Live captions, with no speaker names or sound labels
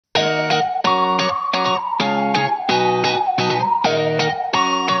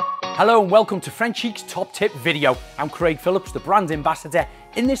Hello and welcome to Frenchic's Top Tip video. I'm Craig Phillips, the brand ambassador.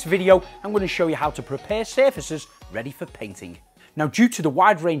 In this video, I'm going to show you how to prepare surfaces ready for painting. Now, due to the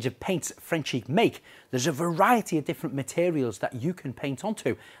wide range of paints Frenchic make, there's a variety of different materials that you can paint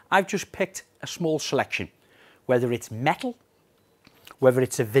onto. I've just picked a small selection, whether it's metal, whether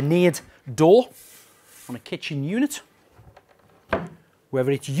it's a veneered door on a kitchen unit,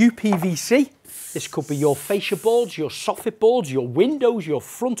 whether it's uPVC, this could be your fascia boards, your soffit boards, your windows, your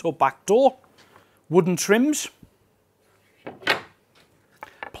front or back door, wooden trims,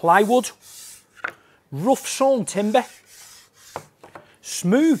 plywood, rough sawn timber,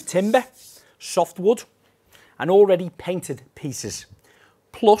 smooth timber, softwood, and already painted pieces,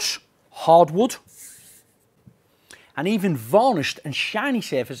 plus hardwood, and even varnished and shiny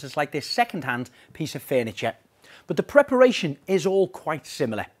surfaces like this second-hand piece of furniture. But the preparation is all quite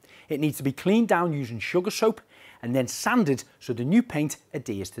similar. It needs to be cleaned down using sugar soap and then sanded so the new paint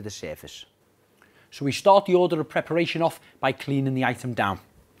adheres to the surface. So we start the order of preparation off by cleaning the item down.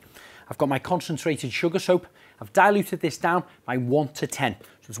 I've got my concentrated sugar soap. I've diluted this down by 1 to 10.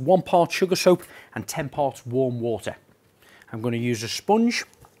 So it's 1 part sugar soap and 10 parts warm water. I'm going to use a sponge,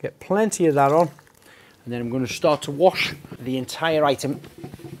 get plenty of that on, and then I'm going to start to wash the entire item,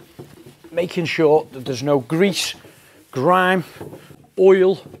 making sure that there's no grease, grime,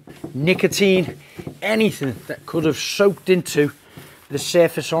 oil, nicotine, anything that could have soaked into the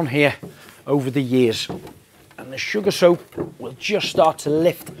surface on here over the years. And the sugar soap will just start to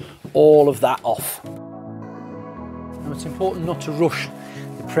lift all of that off. Now, it's important not to rush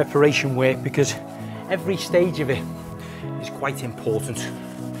the preparation work because every stage of it is quite important,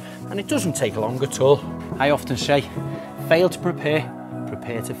 and it doesn't take long at all. I often say, fail to prepare,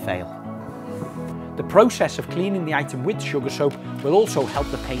 prepare to fail. The process of cleaning the item with sugar soap will also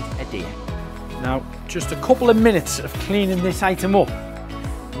help the paint adhere. Now, just a couple of minutes of cleaning this item up,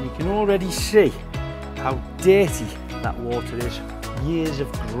 and you can already see how dirty that water is. Years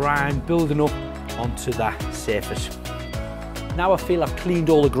of grime building up onto that surface. Now I feel I've cleaned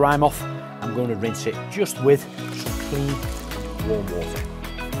all the grime off, I'm going to rinse it just with some clean, warm water.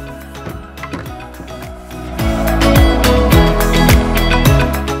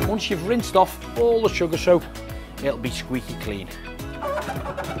 Once you've rinsed off all the sugar soap, it'll be squeaky clean.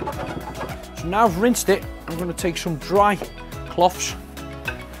 So now I've rinsed it, I'm going to take some dry cloths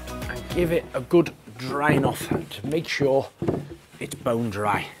and give it a good drying off to make sure it's bone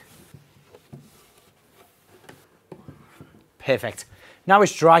dry. Perfect. Now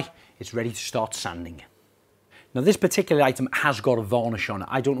it's dry, it's ready to start sanding. Now, this particular item has got a varnish on it.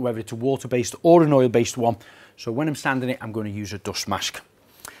 I don't know whether it's a water-based or an oil-based one. So when I'm sanding it, I'm going to use a dust mask.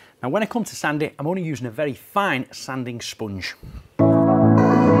 Now, when I come to sand it, I'm only using a very fine sanding sponge.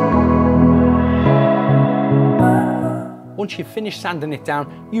 Once you've finished sanding it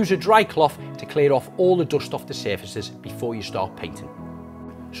down, use a dry cloth to clear off all the dust off the surfaces before you start painting.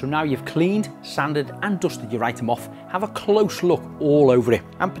 So now you've cleaned, sanded and dusted your item off, have a close look all over it.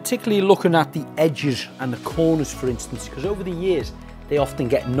 I'm particularly looking at the edges and the corners, for instance, because over the years they often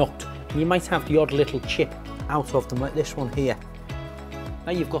get knocked. And you might have the odd little chip out of them, like this one here.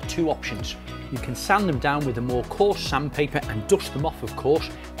 Now you've got two options. You can sand them down with a more coarse sandpaper and dust them off, of course,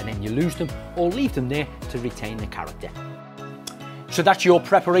 and then you lose them, or leave them there to retain the character. So that's your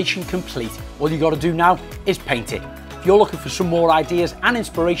preparation complete. All you got to do now is paint it. If you're looking for some more ideas and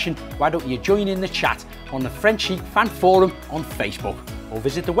inspiration, why don't you join in the chat on the Frenchic Fan Forum on Facebook, or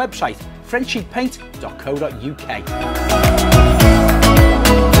visit the website frenchicpaint.co.uk.